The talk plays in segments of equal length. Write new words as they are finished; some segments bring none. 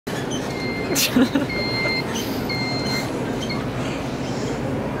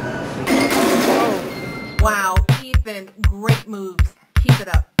Wow, Ethan, great moves. Keep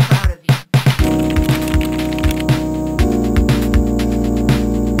it up. Proud of you.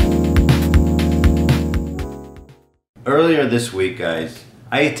 Earlier this week, guys,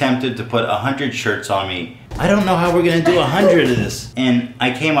 I attempted to put 100 shirts on me. I don't know how we're gonna do 100 of this. And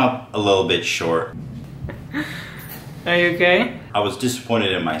I came up a little bit short. Are you okay? I was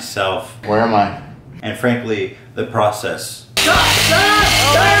disappointed in myself. Where am I? And frankly, the process.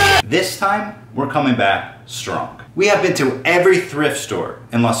 This time, we're coming back strong. We have been to every thrift store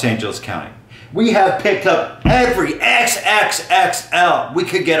in Los Angeles County. We have picked up every XXXL we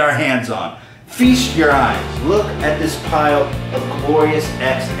could get our hands on. Feast your eyes. Look at this pile of glorious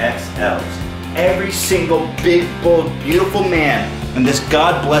XXLs. Every single big, bold, beautiful man in this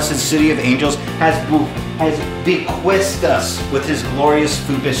God-blessed city of angels has bequeathed us with his glorious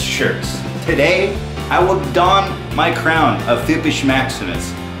Fupish shirts. Today, I will don my crown of Fupish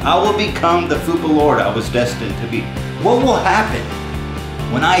Maximus. I will become the Fupa Lord I was destined to be. What will happen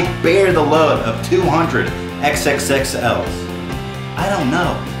when I bear the load of 200 XXXLs? I don't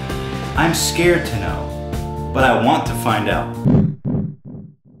know. I'm scared to know, but I want to find out.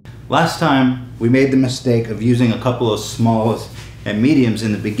 Last time, we made the mistake of using a couple of smalls and mediums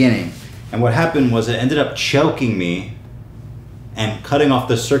in the beginning, and what happened was it ended up choking me and cutting off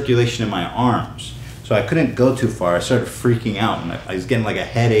the circulation in my arms. So I couldn't go too far. I started freaking out, and I was getting like a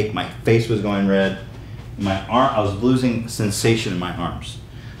headache, my face was going red, I was losing sensation in my arms.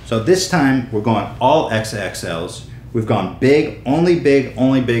 So this time, we're going all XXLs. We've gone big, only big,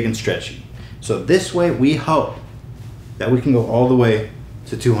 and stretchy. So this way, we hope that we can go all the way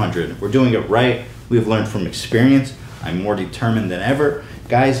to 200. We're doing it right. We've learned from experience. I'm more determined than ever.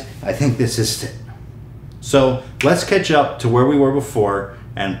 Guys, I think this is it. So let's catch up to where we were before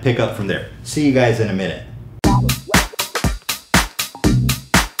and pick up from there. See you guys in a minute.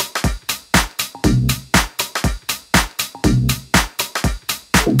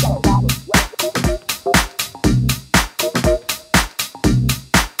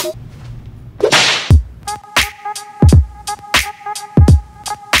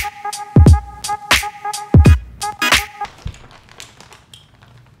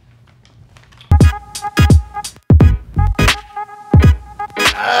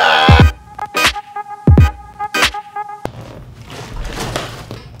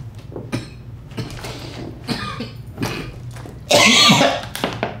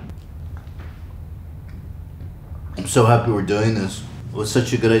 I'm so happy we're doing this. It was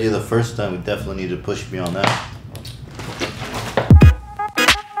such a good idea the first time. We definitely need to push me on that.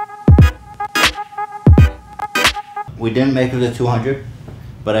 We didn't make it to 200,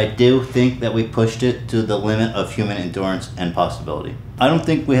 but I do think that we pushed it to the limit of human endurance and possibility. I don't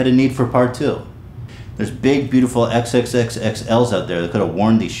think we had a need for part 2. There's big, beautiful XXXXLs out there that could have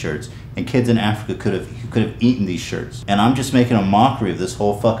worn these shirts, and kids in Africa could have eaten these shirts. And I'm just making a mockery of this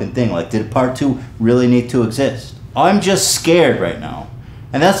whole fucking thing. Like, did part 2 really need to exist? I'm just scared right now.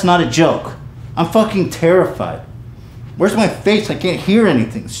 And that's not a joke. I'm fucking terrified. Where's my face? I can't hear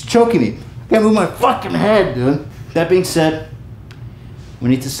anything. It's choking me. I can't move my fucking head, dude. That being said, we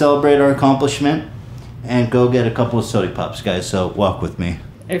need to celebrate our accomplishment and go get a couple of soda pops, guys, so walk with me.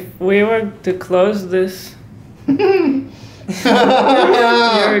 If we were to close this, you're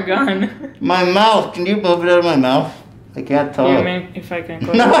gone. My mouth, can you move it out of my mouth? I can't talk. You mean if I can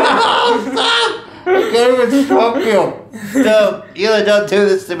close it? No, stop! I can't even stroke you. No, Eli, don't do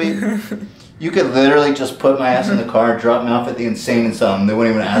this to me. You could literally just put my ass in the car and drop me off at the insane asylum. They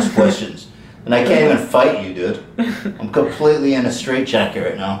wouldn't even ask questions. And I can't even fight you, dude. I'm completely in a straitjacket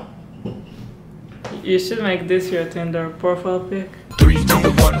right now. You should make this your Tinder profile pic. 3 to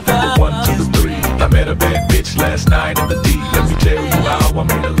the 1, from the 1 to the 3. I met a bad bitch last night in the D. Let me tell you how I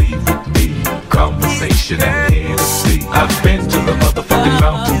made her leave with me. Conversation and Hennessy. I've been to the motherfucking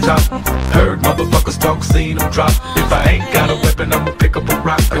mountaintop. Heard motherfuckers talk, seen them drop. If I ain't got a weapon, I'ma pick up a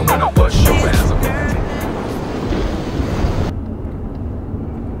rock. And when I bust your ass, I'm gonna...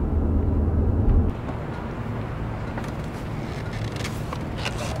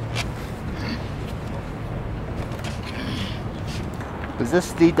 Is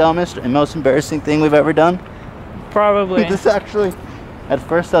this the dumbest and most embarrassing thing we've ever done? Probably. This actually, at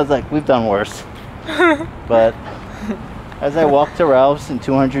first I was like, we've done worse. But as I walk to Ralph's in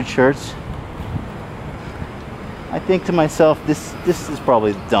 200 shirts, I think to myself, this is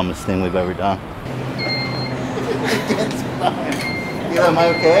probably the dumbest thing we've ever done. It's fine. Yeah, am I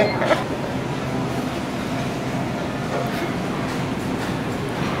okay?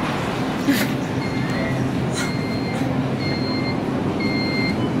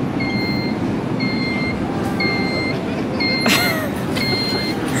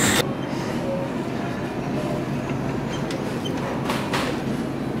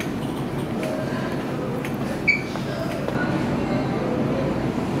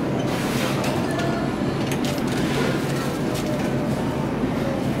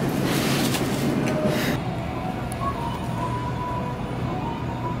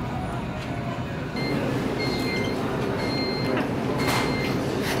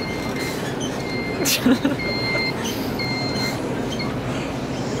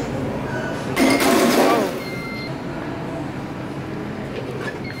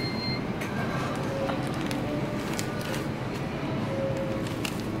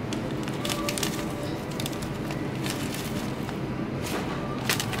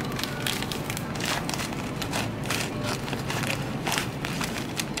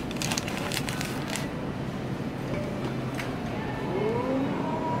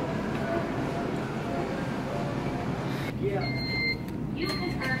 You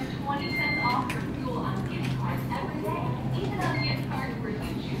can earn 20 cents off your fuel on gift cards every day, even on gift cards where you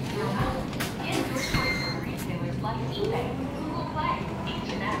choose your amount. Get your choice from retailers like eBay, Google Play,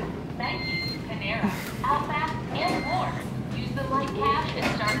 H&M, Nike, Panera, Outback, and more. Use the Light Cash and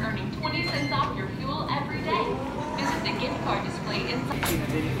start earning 20 cents off your fuel every day. Visit the gift card display inside.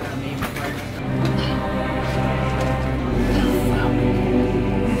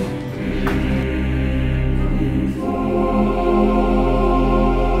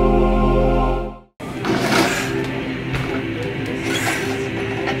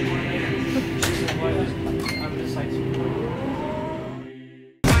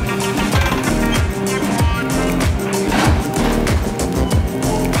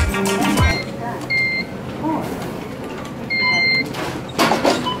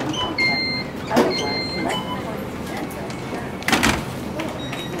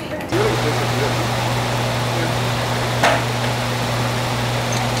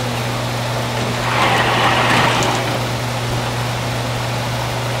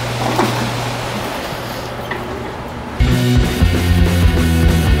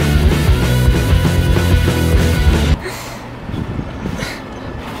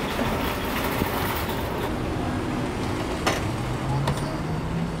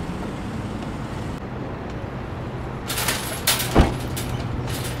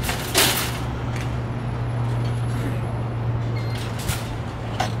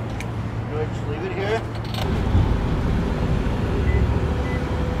 Just leave it here.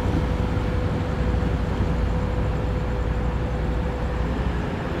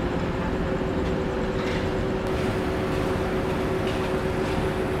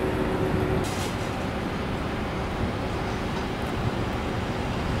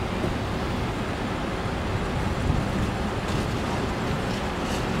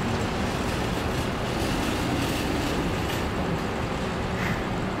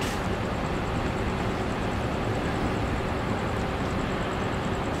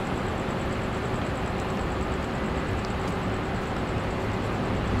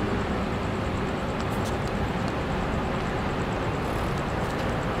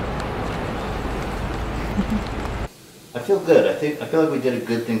 I feel good. I feel like we did a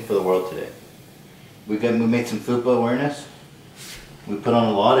good thing for the world today. We made some football awareness. We put on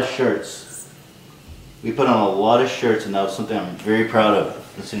a lot of shirts. And that was something I'm very proud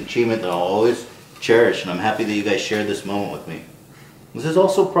of. It's an achievement that I'll always cherish, and I'm happy that you guys shared this moment with me. This is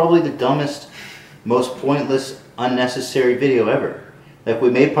also probably the dumbest, most pointless, unnecessary video ever. Like, we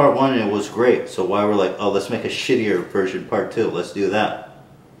made part 1 and it was great, so why we're like, oh, let's make a shittier version part 2, let's do that.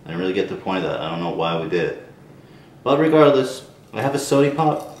 I didn't really get the point of that. I don't know why we did it. But regardless, I have a sody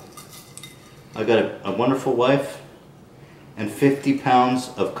pop, I got a wonderful wife, and 50 pounds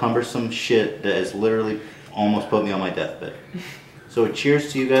of cumbersome shit that has literally almost put me on my deathbed. So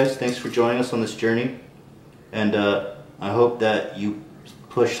cheers to you guys, thanks for joining us on this journey, and I hope that you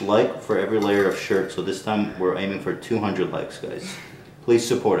push like for every layer of shirt, so this time we're aiming for 200 likes, guys. Please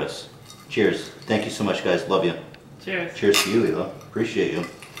support us. Cheers. Thank you so much, guys. Love you. Cheers. Cheers to you, Ela. Appreciate you.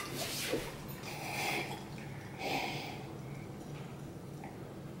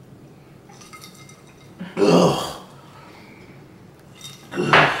 Ugh.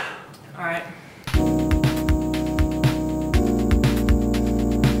 Good.